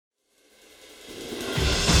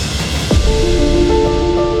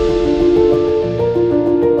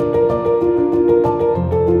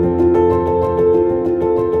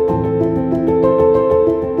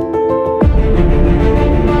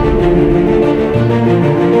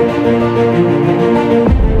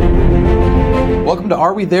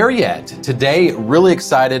Are we there yet? Today, really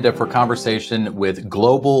excited for conversation with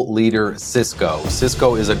global leader Cisco.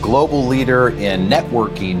 Cisco is a global leader in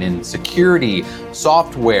networking, in security,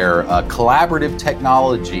 software, collaborative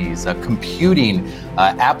technologies, computing,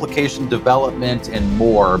 application development, and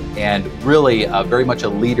more. And really very much a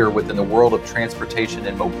leader within the world of transportation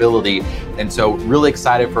and mobility. And so really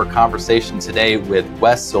excited for a conversation today with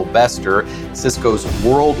Wes Sylvester, Cisco's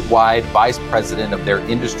worldwide vice president of their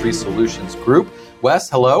industry solutions group.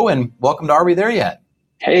 Wes, hello, and welcome to Are We There Yet?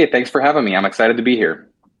 Hey, thanks for having me. I'm excited to be here.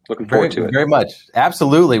 Looking forward to it. Very much.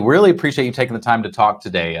 Absolutely. Really appreciate you taking the time to talk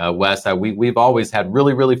today, Wes. We've always had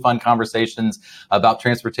really fun conversations about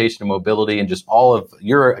transportation and mobility and just all of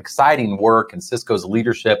your exciting work and Cisco's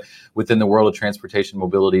leadership within the world of transportation and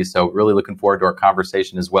mobility. So really looking forward to our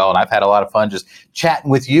conversation as well. And I've had a lot of fun just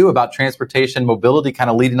chatting with you about transportation mobility, kind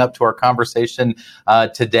of leading up to our conversation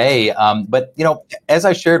today. But, you know, as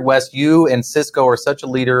I shared, Wes, you and Cisco are such a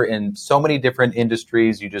leader in so many different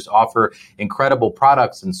industries. You just offer incredible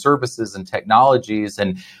products and services and technologies.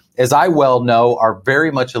 And as I well know, are very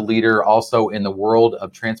much a leader also in the world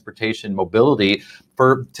of transportation mobility.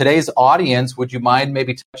 For today's audience, would you mind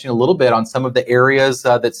maybe touching a little bit on some of the areas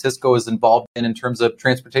that Cisco is involved in terms of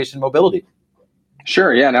transportation mobility?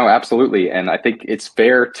 Sure. Yeah, no, absolutely. And I think it's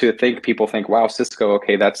fair to think people think, wow, Cisco,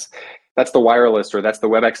 okay, that's the wireless or that's the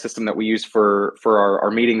WebEx system that we use for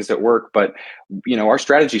our meetings at work. But, you know, our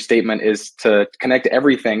strategy statement is to connect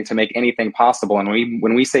everything to make anything possible. And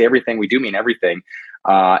when we say everything, we do mean everything.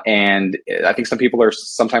 And I think some people are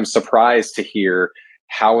sometimes surprised to hear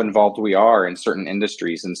how involved we are in certain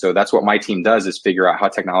industries. And so that's what my team does, is figure out how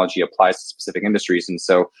technology applies to specific industries. And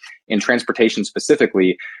so in transportation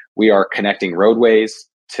specifically, we are connecting roadways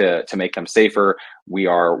to make them safer. We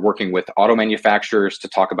are working with auto manufacturers to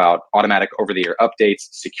talk about automatic over-the-air updates,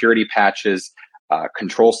 security patches,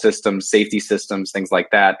 control systems, safety systems, things like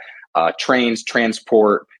that, trains,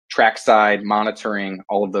 transport, trackside monitoring,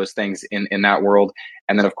 all of those things in that world.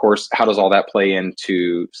 And then, of course, how does all that play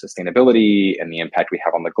into sustainability and the impact we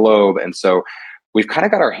have on the globe? And so we've kind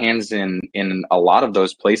of got our hands in a lot of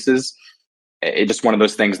those places. It's just one of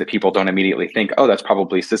those things that people don't immediately think, oh, that's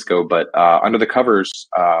probably Cisco. But under the covers,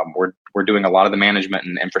 we're doing a lot of the management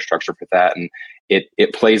and infrastructure for that. And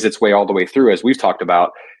it plays its way all the way through, as we've talked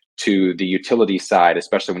about, to the utility side,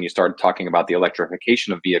 especially when you start talking about the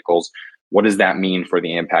electrification of vehicles. What does that mean for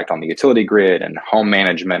the impact on the utility grid and home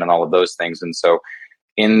management and all of those things? And so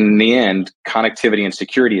in the end, connectivity and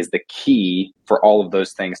security is the key for all of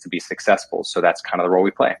those things to be successful. So that's kind of the role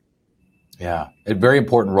we play. Yeah, a very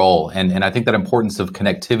important role. And I think that importance of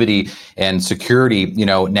connectivity and security, you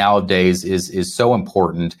know, nowadays is so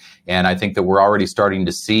important. And I think that we're already starting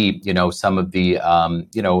to see, you know, some of the,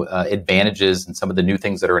 advantages and some of the new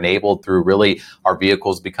things that are enabled through really our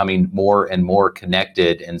vehicles becoming more and more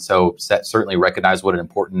connected. And so certainly recognize what an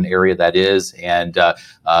important area that is. And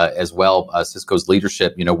as well, Cisco's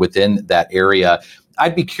leadership, you know, within that area.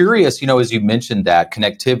 I'd be curious, you know, as you mentioned that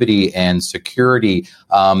connectivity and security,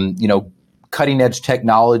 cutting edge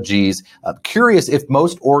technologies. Curious if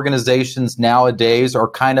most organizations nowadays are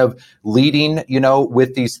kind of leading, you know,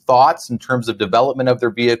 with these thoughts in terms of development of their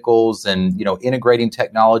vehicles and, you know, integrating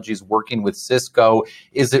technologies, working with Cisco.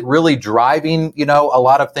 Is it really driving, you know, a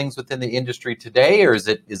lot of things within the industry today, or is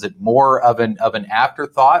it more of an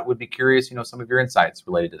afterthought? Would be curious, you know, some of your insights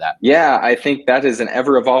related to that. Yeah, I think that is an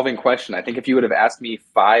ever evolving question. I think if you would have asked me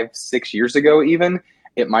 5-6 years ago, even,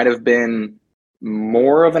 it might have been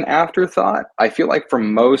more of an afterthought. I feel like for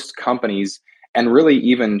most companies, and really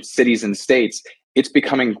even cities and states, it's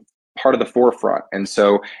becoming part of the forefront. And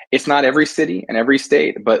so it's not every city and every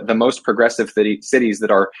state, but the most progressive cities that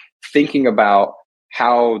are thinking about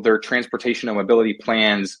how their transportation and mobility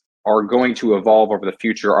plans are going to evolve over the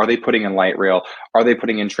future. Are they putting in light rail? Are they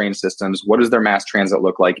putting in train systems? What does their mass transit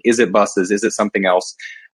look like? Is it buses? Is it something else?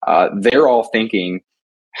 They're all thinking,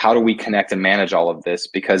 how do we connect and manage all of this?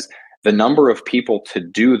 Because the number of people to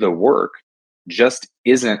do the work just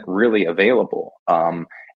isn't really available.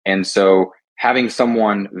 And so having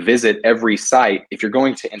someone visit every site, if you're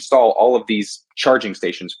going to install all of these charging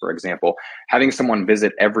stations, for example, having someone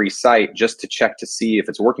visit every site just to check to see if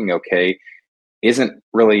it's working okay isn't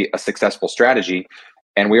really a successful strategy.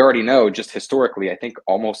 And we already know, just historically, I think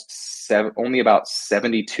only about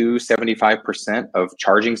 72-75% of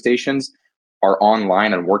charging stations are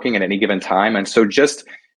online and working at any given time. And so just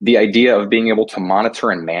the idea of being able to monitor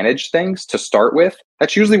and manage things to start with,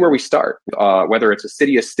 that's usually where we start, whether it's a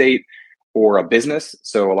city, a state, or a business.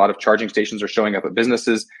 So a lot of charging stations are showing up at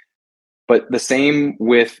businesses, but the same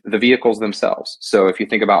with the vehicles themselves. So if you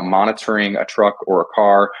think about monitoring a truck or a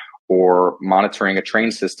car or monitoring a train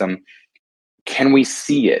system, can we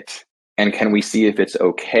see it? And can we see if it's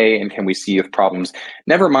okay? And can we see if problems,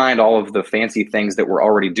 never mind all of the fancy things that we're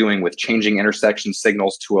already doing with changing intersection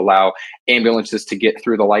signals to allow ambulances to get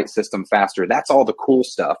through the light system faster. That's all the cool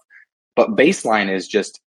stuff. But baseline is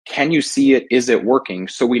just, can you see it? Is it working?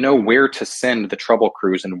 So we know where to send the trouble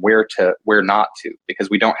crews and where not to, because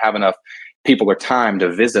we don't have enough people or time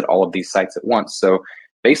to visit all of these sites at once. So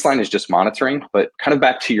baseline is just monitoring. But kind of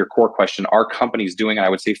back to your core question, are companies doing it? I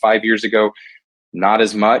would say 5 years ago, not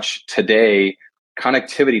as much. Today,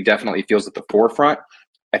 connectivity definitely feels at the forefront.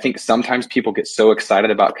 I think sometimes people get so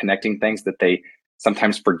excited about connecting things that they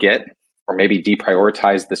sometimes forget or maybe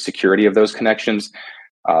deprioritize the security of those connections,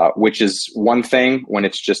 which is one thing when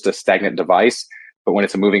it's just a stagnant device. But when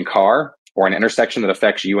it's a moving car or an intersection that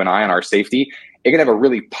affects you and I and our safety, it can have a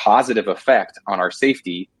really positive effect on our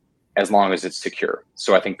safety as long as it's secure.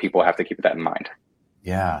 So I think people have to keep that in mind.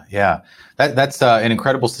 Yeah, yeah. That's an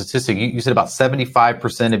incredible statistic. You said about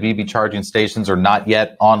 75% of EV charging stations are not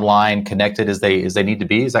yet online connected as they need to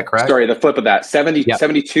be. Is that correct? Sorry, the flip of that, 72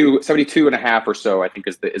 and a half or so, I think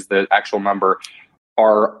is the actual number,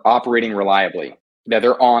 are operating reliably. Yeah,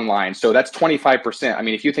 they're online. So that's 25%. I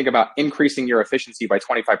mean, if you think about increasing your efficiency by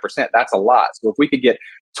 25%, that's a lot. So if we could get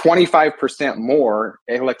 25% more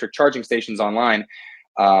electric charging stations online,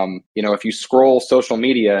 if you scroll social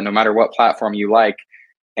media, no matter what platform you like,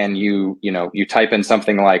 and you type in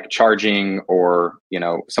something like charging or,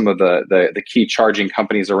 some of the key charging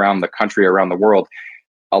companies around the country, around the world,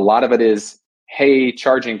 a lot of it is, hey,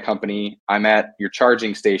 charging company, I'm at your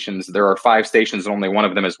charging stations. There are 5 stations and only one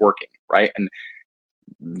of them is working, right? And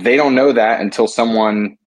they don't know that until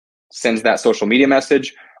someone sends that social media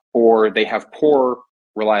message, or they have poor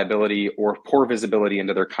reliability or poor visibility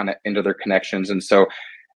into their connections. And so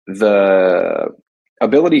the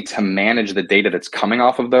ability to manage the data that's coming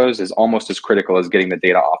off of those is almost as critical as getting the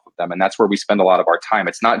data off of them. And that's where we spend a lot of our time.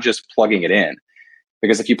 It's not just plugging it in,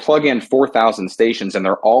 because if you plug in 4,000 stations and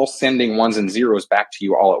they're all sending ones and zeros back to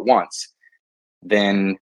you all at once,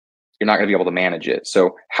 then you're not going to be able to manage it.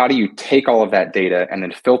 So how do you take all of that data and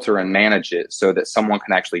then filter and manage it so that someone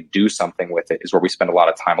can actually do something with it is where we spend a lot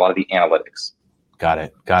of time, a lot of the analytics. Got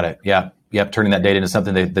it. Yeah. Yep. Turning that data into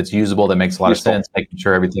something that's usable, that makes a lot of sense, making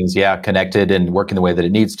sure everything's, connected and working the way that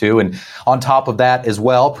it needs to. And on top of that as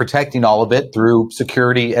well, protecting all of it through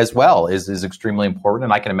security as well is extremely important.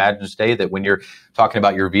 And I can imagine today that when you're talking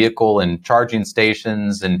about your vehicle and charging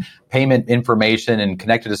stations and payment information and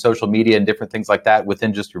connected to social media and different things like that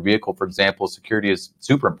within just your vehicle, for example, security is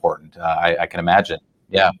super important. I can imagine.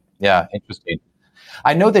 Yeah. Interesting.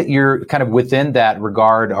 I know that you're kind of within that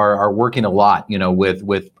regard are working a lot,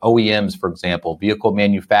 with OEMs, for example, vehicle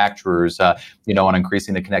manufacturers, on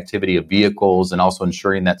increasing the connectivity of vehicles and also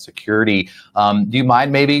ensuring that security. Do you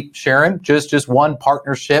mind maybe sharing just one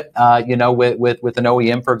partnership, with an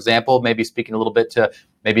OEM, for example, maybe speaking a little bit to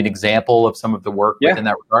maybe an example of some of the work within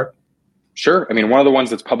that regard? Sure. I mean, one of the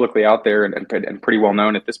ones that's publicly out there and pretty well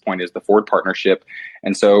known at this point is the Ford partnership.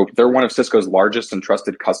 And so they're one of Cisco's largest and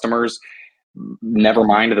trusted customers. Never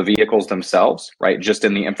mind the vehicles themselves, right? Just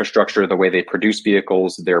in the infrastructure, the way they produce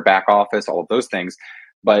vehicles, their back office, all of those things.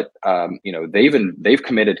 But they've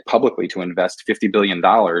committed publicly to invest $50 billion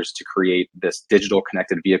to create this digital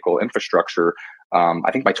connected vehicle infrastructure.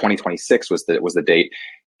 I think by 2026 was the date.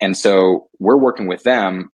 And so we're working with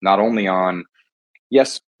them not only on,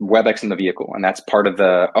 yes, WebEx in the vehicle, and that's part of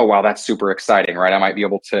the, oh wow, that's super exciting, right? I might be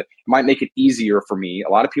able to, it might make it easier for me. A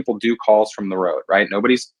lot of people do calls from the road, right?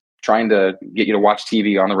 Nobody's trying to get you to watch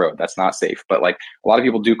TV on the road. That's not safe. But like a lot of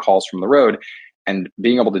people do calls from the road, and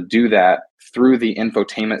being able to do that through the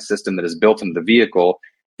infotainment system that is built into the vehicle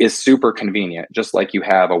is super convenient. Just like you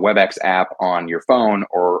have a WebEx app on your phone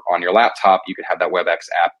or on your laptop, you could have that WebEx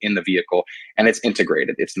app in the vehicle, and it's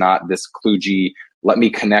integrated. It's not this kludgy, let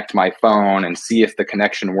me connect my phone and see if the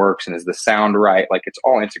connection works and is the sound right. Like it's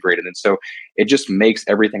all integrated. And so it just makes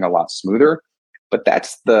everything a lot smoother. But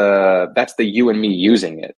that's the you and me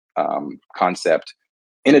using it concept.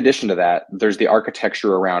 In addition to that, there's the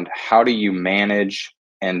architecture around how do you manage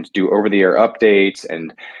and do over-the-air updates.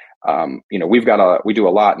 And we do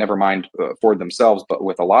a lot, never mind Ford themselves, but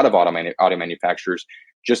with a lot of auto manufacturers,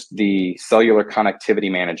 just the cellular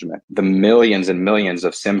connectivity management, the millions and millions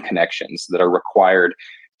of SIM connections that are required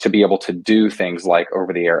to be able to do things like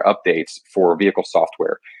over-the-air updates for vehicle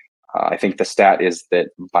software. I think the stat is that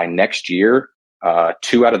by next year,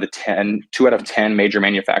 2 out of 10 major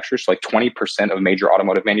manufacturers, like 20% of major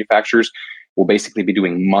automotive manufacturers, will basically be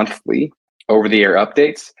doing monthly over-the-air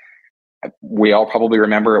updates. We all probably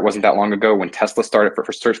remember it wasn't that long ago when Tesla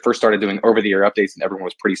first started doing over-the-air updates, and everyone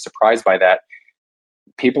was pretty surprised by that.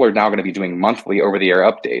 people are now going to be doing monthly over-the-air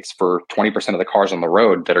updates for 20% of the cars on the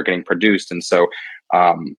road that are getting produced. And so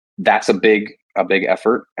that's a big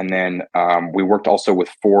effort. And then we worked also with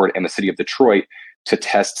Ford and the city of Detroit to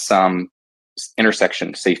test some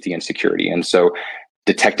intersection safety and security. And so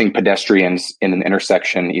detecting pedestrians in an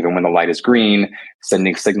intersection, even when the light is green,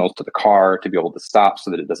 sending signals to the car to be able to stop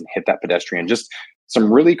so that it doesn't hit that pedestrian. Just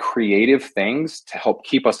some really creative things to help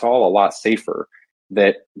keep us all a lot safer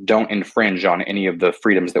that don't infringe on any of the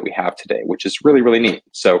freedoms that we have today, which is really, really neat.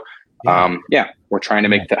 So we're trying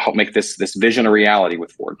to help make this vision a reality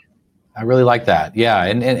with Ford. I really like that. Yeah.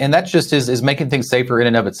 And that just is making things safer in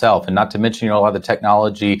and of itself. And not to mention, a lot of the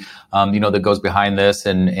technology, that goes behind this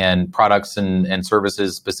and products and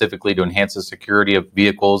services specifically to enhance the security of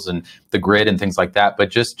vehicles and the grid and things like that. But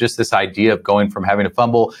just this idea of going from having to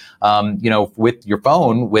fumble, with your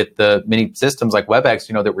phone, with the many systems like WebEx,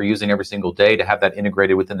 that we're using every single day, to have that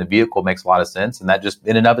integrated within the vehicle makes a lot of sense. And that just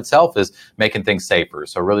in and of itself is making things safer.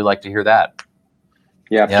 So I really like to hear that.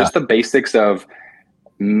 Yeah. Just the basics of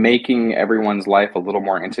making everyone's life a little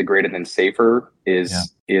more integrated and safer is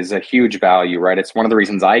a huge value, right? It's one of the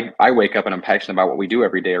reasons I wake up and I'm passionate about what we do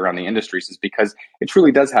every day around the industries, is because it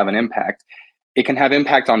truly does have an impact. It can have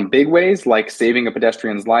impact on big ways like saving a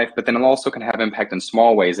pedestrian's life, but then it also can have impact in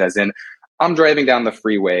small ways, as in I'm driving down the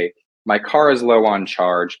freeway, my car is low on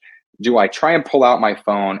charge. Do I try and pull out my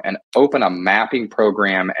phone and open a mapping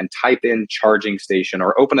program and type in charging station,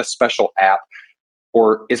 or open a special app?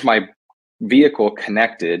 Or is my vehicle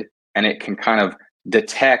connected and it can kind of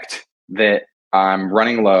detect that I'm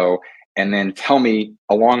running low and then tell me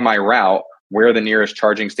along my route where the nearest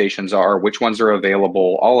charging stations are, which ones are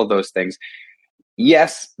available, all of those things?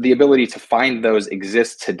 Yes, the ability to find those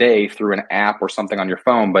exists today through an app or something on your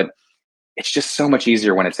phone, but it's just so much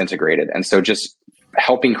easier when it's integrated. And so just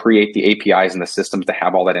helping create the APIs and the systems to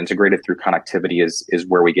have all that integrated through connectivity is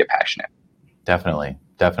where we get passionate. Definitely.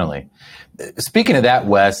 Speaking of that,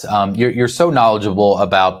 Wes, you're so knowledgeable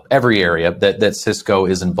about every area that Cisco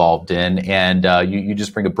is involved in, and you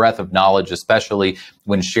just bring a breadth of knowledge, especially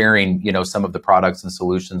when sharing, some of the products and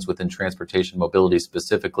solutions within transportation mobility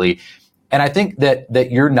specifically. And I think that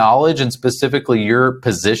your knowledge and specifically your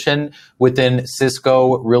position within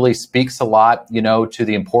Cisco really speaks a lot, to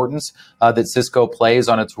the importance that Cisco plays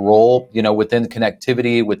on its role, within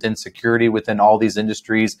connectivity, within security, within all these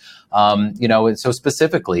industries. And so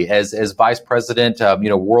specifically as vice president,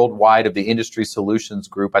 worldwide of the Industry Solutions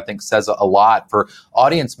Group, I think says a lot for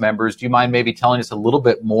audience members. Do you mind maybe telling us a little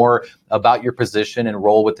bit more about your position and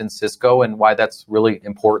role within Cisco and why that's really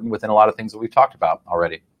important within a lot of things that we've talked about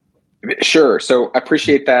already? Sure. So I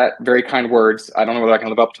appreciate that. Very kind words. I don't know whether I can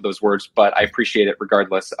live up to those words, but I appreciate it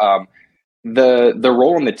regardless. The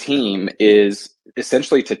role in the team is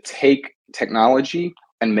essentially to take technology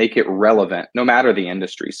and make it relevant, no matter the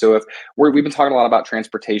industry. So if we've been talking a lot about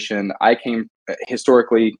transportation, I came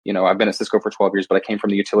historically, I've been at Cisco for 12 years, but I came from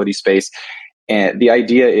the utility space. And the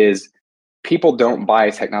idea is people don't buy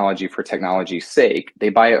technology for technology's sake. They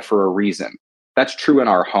buy it for a reason. That's true in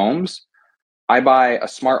our homes. I buy a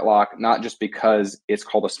smart lock not just because it's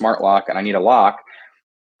called a smart lock and I need a lock.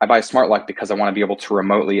 I buy a smart lock because I want to be able to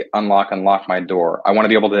remotely unlock and lock my door. I want to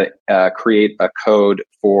be able to create a code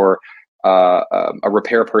for a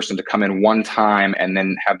repair person to come in one time and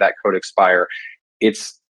then have that code expire.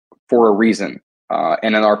 It's for a reason.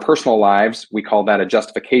 And in our personal lives, we call that a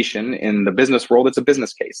justification. In the business world, it's a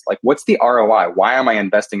business case. Like, what's the ROI? Why am I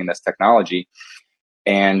investing in this technology?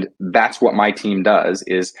 And that's what my team does.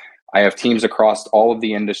 Is I have teams across all of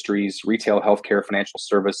the industries: retail, healthcare, financial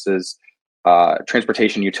services,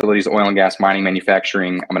 transportation, utilities, oil and gas, mining,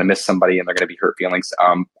 manufacturing. I'm going to miss somebody and they're going to be hurt feelings.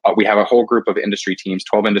 We have a whole group of industry teams,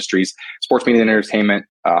 12 industries: sports, media, and entertainment,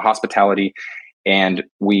 hospitality. And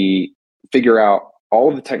we figure out all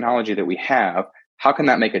of the technology that we have. How can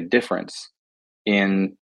that make a difference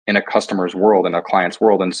in a customer's world, in a client's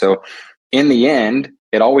world? And so in the end,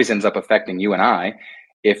 it always ends up affecting you and I.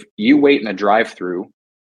 If you wait in a drive-through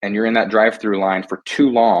and you're in that drive-through line for too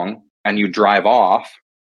long and you drive off,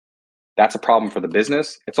 that's a problem for the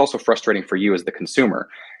business. It's also frustrating for you as the consumer.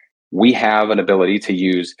 We have an ability to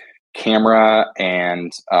use camera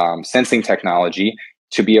and sensing technology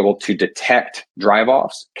to be able to detect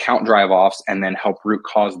drive-offs, count drive-offs, and then help root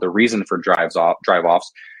cause the reason for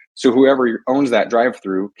drive-offs. So whoever owns that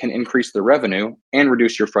drive-through can increase the revenue and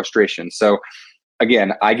reduce your frustration. So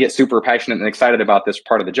again, I get super passionate and excited about this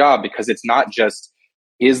part of the job because it's not just,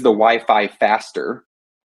 is the Wi-Fi faster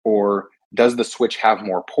or does the switch have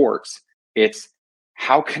more ports? It's,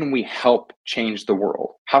 how can we help change the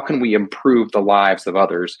world? How can we improve the lives of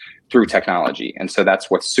others through technology? And so that's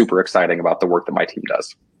what's super exciting about the work that my team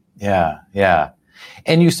does. Yeah.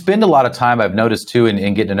 And you spend a lot of time, I've noticed too, in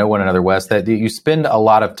getting to know one another, Wes, that you spend a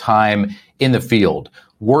lot of time in the field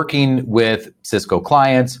working with Cisco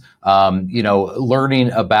clients,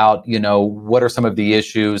 learning about, what are some of the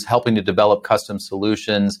issues, helping to develop custom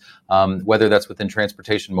solutions, whether that's within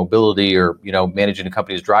transportation mobility or, managing a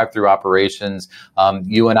company's drive-through operations.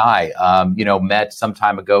 You and I, met some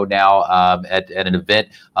time ago now at an event,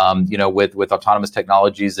 with autonomous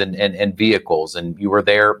technologies and vehicles. And you were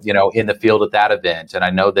there, in the field at that event. And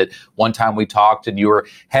I know that one time we talked and you were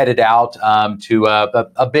headed out to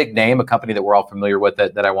a big name, a company that we're all familiar with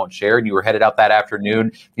that I won't share. And you were headed out that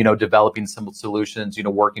afternoon, developing some solutions,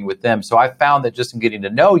 working with them. So I found that just in getting to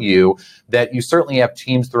know you, that you certainly have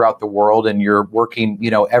teams throughout the world and you're working,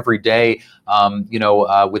 every day,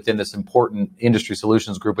 within this important industry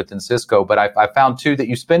solutions group within Cisco. But I found too that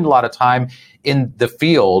you spend a lot of time in the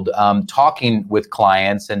field, talking with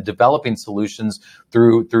clients and developing solutions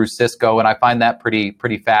through Cisco, and I find that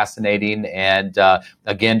pretty fascinating. And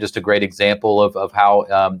again, just a great example of how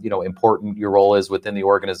important your role is within the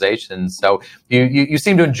organization. So you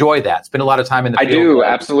seem to enjoy that. Spend a lot of time in the field. I do,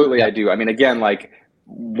 absolutely, yeah. I do. I mean, again, like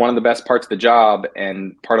one of the best parts of the job,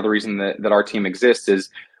 and part of the reason that our team exists is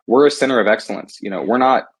we're a center of excellence. We're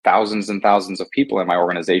not thousands and thousands of people in my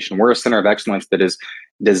organization. We're a center of excellence that is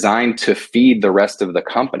designed to feed the rest of the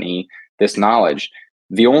company this knowledge.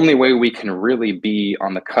 The only way we can really be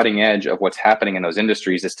on the cutting edge of what's happening in those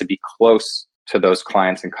industries is to be close to those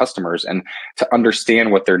clients and customers and to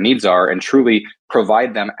understand what their needs are and truly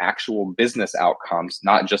provide them actual business outcomes,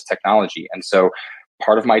 not just technology. And so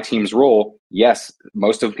part of my team's role, yes,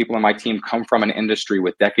 most of the people in my team come from an industry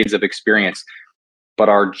with decades of experience,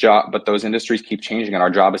 but those industries keep changing, and our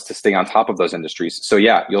job is to stay on top of those industries. So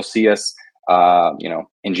yeah, you'll see us,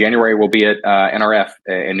 in January, we'll be at NRF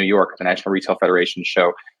in New York, the National Retail Federation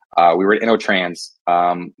show. We were at InnoTrans,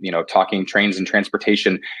 talking trains and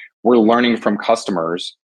transportation. We're learning from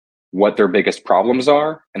customers what their biggest problems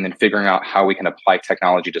are, and then figuring out how we can apply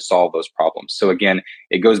technology to solve those problems. So again,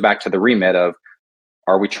 it goes back to the remit of,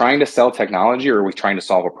 are we trying to sell technology or are we trying to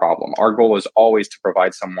solve a problem? Our goal is always to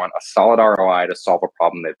provide someone a solid ROI to solve a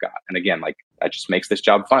problem they've got. And again, like that just makes this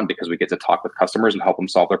job fun because we get to talk with customers and help them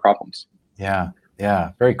solve their problems. Yeah.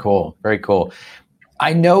 Very cool. Very cool.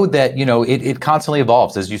 I know that, it constantly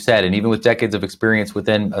evolves, as you said, and even with decades of experience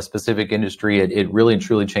within a specific industry, it really and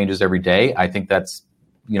truly changes every day. I think that's,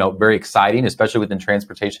 very exciting, especially within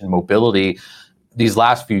transportation and mobility. These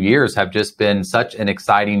last few years have just been such an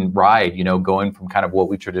exciting ride, going from kind of what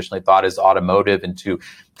we traditionally thought is automotive into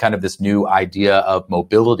kind of this new idea of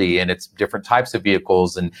mobility, and it's different types of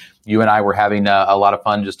vehicles. And you and I were having a lot of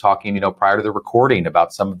fun just talking, prior to the recording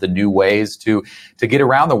about some of the new ways to get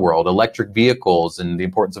around the world, electric vehicles and the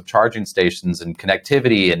importance of charging stations and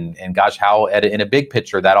connectivity and gosh, how in a big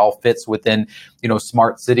picture that all fits within,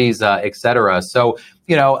 smart cities, et cetera. So,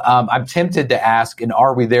 I'm tempted to ask an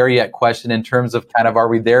 "are we there yet" question in terms of kind of, are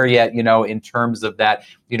we there yet, in terms of that,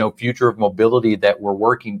 future of mobility that we're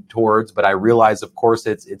working towards. But I realize, of course,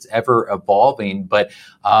 it's ever evolving. But,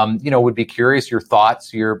 would be curious your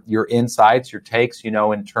thoughts, your insights, your takes,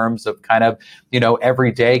 in terms of kind of,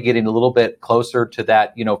 every day getting a little bit closer to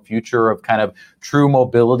that, future of kind of true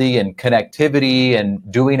mobility and connectivity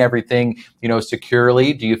and doing everything,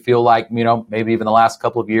 securely. Do you feel like, maybe even the last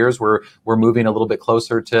couple of years we're moving a little bit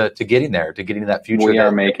closer to getting there, to getting to that future? We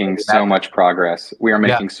are making so much progress. We are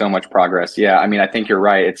making so much progress. Yeah. I mean, I think you're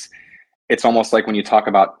right. It's almost like when you talk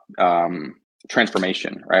about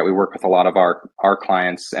transformation, right? We work with a lot of our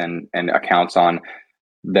clients and accounts on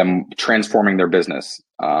them transforming their business.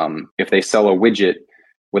 If they sell a widget,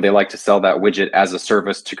 would they like to sell that widget as a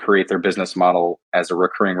service to create their business model as a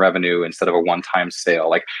recurring revenue instead of a one-time sale?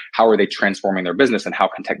 Like, how are they transforming their business, and how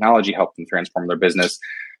can technology help them transform their business?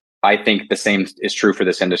 I think the same is true for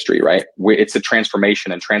this industry, right? It's a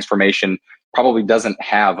transformation, and transformation probably doesn't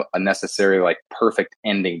have a necessarily like perfect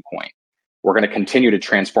ending point. We're going to continue to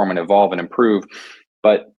transform and evolve and improve,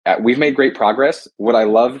 but we've made great progress. Would I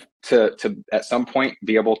love to at some point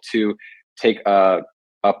be able to take a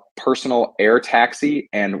personal air taxi,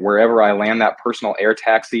 and wherever I land that personal air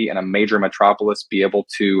taxi in a major metropolis, be able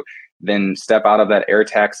to then step out of that air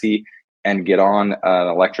taxi and get on an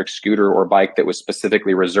electric scooter or bike that was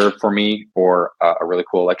specifically reserved for me, or a really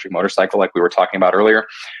cool electric motorcycle like we were talking about earlier,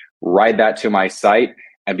 ride that to my site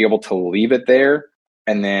and be able to leave it there.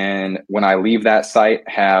 And then when I leave that site,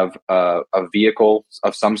 have a vehicle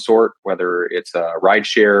of some sort, whether it's a ride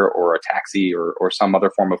share or a taxi or some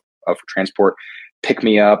other form of transport, pick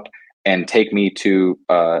me up and take me to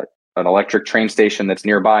an electric train station that's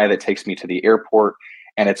nearby that takes me to the airport.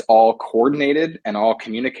 And it's all coordinated and all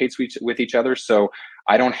communicates with each other. So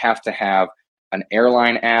I don't have to have an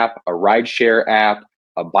airline app, a rideshare app,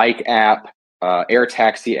 a bike app, air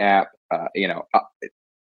taxi app.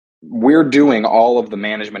 We're doing all of the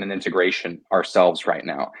management and integration ourselves right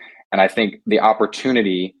now. And I think the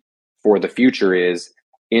opportunity for the future is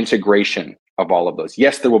integration of all of those.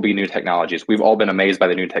 Yes, there will be new technologies. We've all been amazed by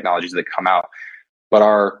the new technologies that come out, but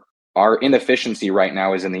our inefficiency right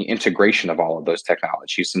now is in the integration of all of those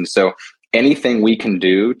technologies. And so anything we can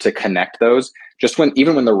do to connect those,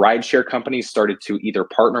 even when the rideshare companies started to either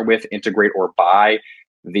partner with, integrate, or buy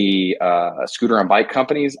the scooter and bike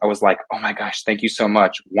companies, I was like, oh my gosh, thank you so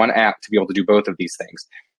much. One app to be able to do both of these things.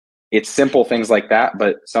 It's simple things like that,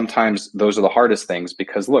 but sometimes those are the hardest things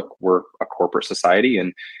because look, we're a corporate society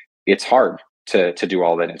and it's hard to do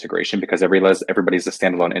all that integration because everybody's a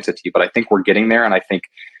standalone entity. But I think we're getting there, and I think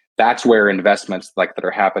that's where investments like that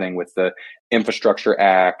are happening with the Infrastructure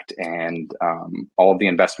Act and all of the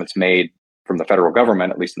investments made from the federal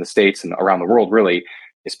government, at least in the States and around the world, really,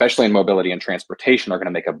 especially in mobility and transportation, are going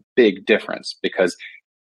to make a big difference because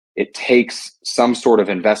it takes some sort of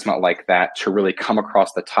investment like that to really come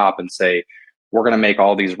across the top and say, we're going to make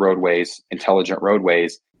all these roadways intelligent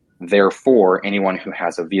roadways. Therefore, anyone who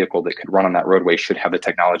has a vehicle that could run on that roadway should have the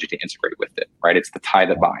technology to integrate with it, right? It's the tie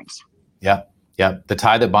that binds. Yeah. Yeah, the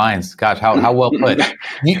tie that binds. Gosh, how well put.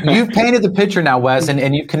 You've painted the picture now, Wes,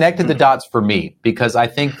 and you've connected the dots for me, because I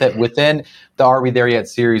think that within the Are We There Yet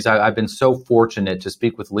series, I've been so fortunate to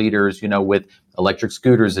speak with leaders, with electric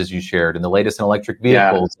scooters, as you shared, and the latest in electric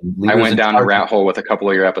vehicles. Yeah. I went down a rat hole with a couple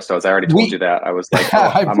of your episodes. I already told you that. I was like,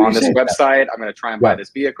 I'm on this website. I'm going to try and buy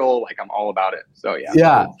this vehicle. Like, I'm all about it. So, yeah.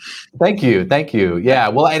 Yeah. Thank you. Yeah.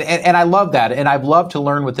 Well, and I love that. And I've loved to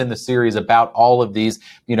learn within the series about all of these,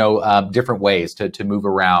 different ways to move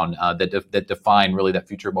around that define really that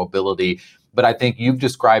future mobility. But I think you've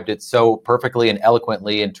described it so perfectly and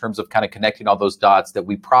eloquently in terms of kind of connecting all those dots that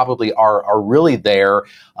we probably are really there,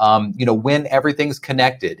 when everything's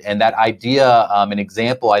connected. And that idea, an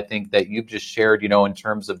example I think that you've just shared, in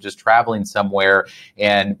terms of just traveling somewhere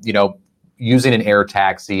and, using an air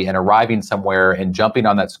taxi and arriving somewhere and jumping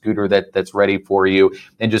on that scooter that's ready for you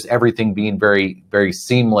and just everything being very, very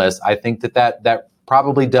seamless. I think that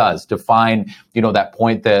probably does define, that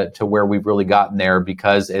point to where we've really gotten there,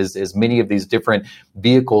 because as many of these different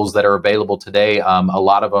vehicles that are available today, a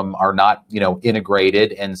lot of them are not,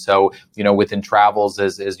 integrated. And so, within travels,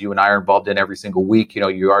 as you and I are involved in every single week,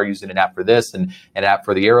 you are using an app for this and an app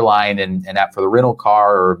for the airline and an app for the rental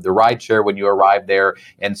car or the ride share when you arrive there.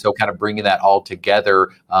 And so kind of bringing that all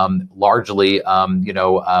together, largely,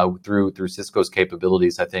 through Cisco's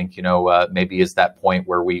capabilities, I think, maybe is that point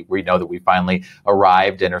where we know that we finally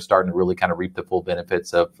arrived and are starting to really kind of reap the full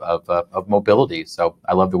benefits of mobility. So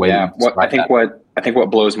I love the way that you I think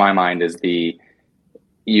what blows my mind is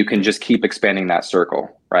you can just keep expanding that circle,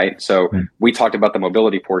 right? So we talked about the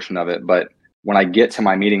mobility portion of it, but when I get to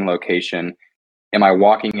my meeting location, am I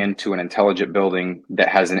walking into an intelligent building that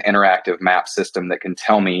has an interactive map system that can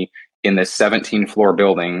tell me in this 17-floor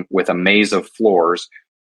building with a maze of floors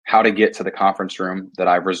how to get to the conference room that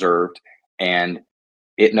I've reserved? And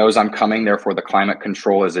it knows I'm coming, therefore the climate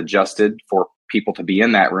control is adjusted for people to be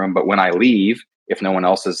in that room. But when I leave, if no one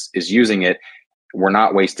else is using it, we're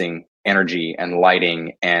not wasting energy and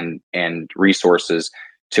lighting and resources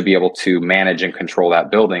to be able to manage and control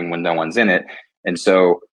that building when no one's in it. And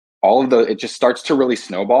so it just starts to really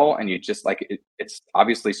snowball, and you just it's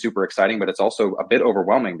obviously super exciting, but it's also a bit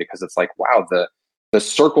overwhelming because it's like, wow, the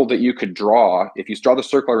circle that you could draw, if you draw the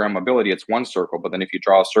circle around mobility, it's one circle. But then if you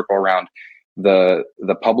draw a circle around the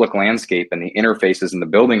public landscape and the interfaces and the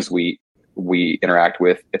buildings we interact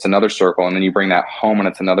with, it's another circle. And then you bring that home and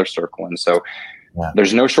it's another circle. And so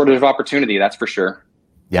there's no shortage of opportunity, that's for sure.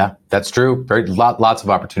 Yeah, that's true. Lots of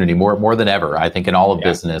opportunity, more than ever, I think, in all of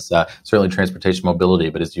business, certainly transportation mobility.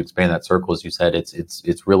 But as you expand that circle, as you said,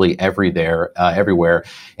 it's really everywhere.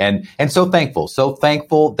 And so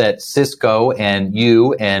thankful that Cisco and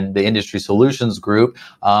you and the Industry Solutions Group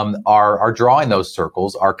are drawing those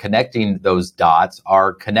circles, are connecting those dots,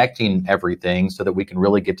 are connecting everything so that we can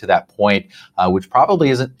really get to that point, which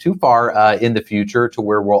probably isn't too far in the future, to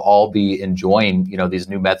where we'll all be enjoying, these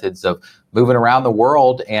new methods of moving around the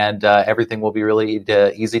world, and everything will be really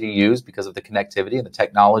easy to use because of the connectivity and the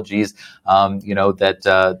technologies,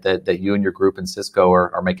 that you and your group and Cisco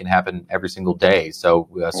are making happen every single day. So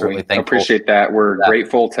certainly thankful. Appreciate that. We're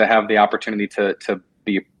grateful to have the opportunity to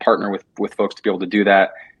be a partner with folks to be able to do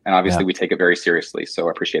that. And obviously we take it very seriously. So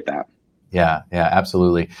I appreciate that. Yeah,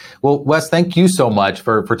 absolutely. Well, Wes, thank you so much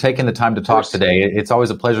for taking the time to talk today. It's always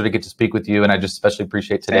a pleasure to get to speak with you, and I just especially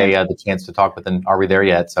appreciate today the chance to talk with an Are We There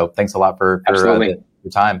Yet? So thanks a lot for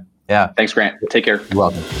your time. Yeah. Thanks, Grant. Take care. You're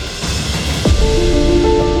welcome.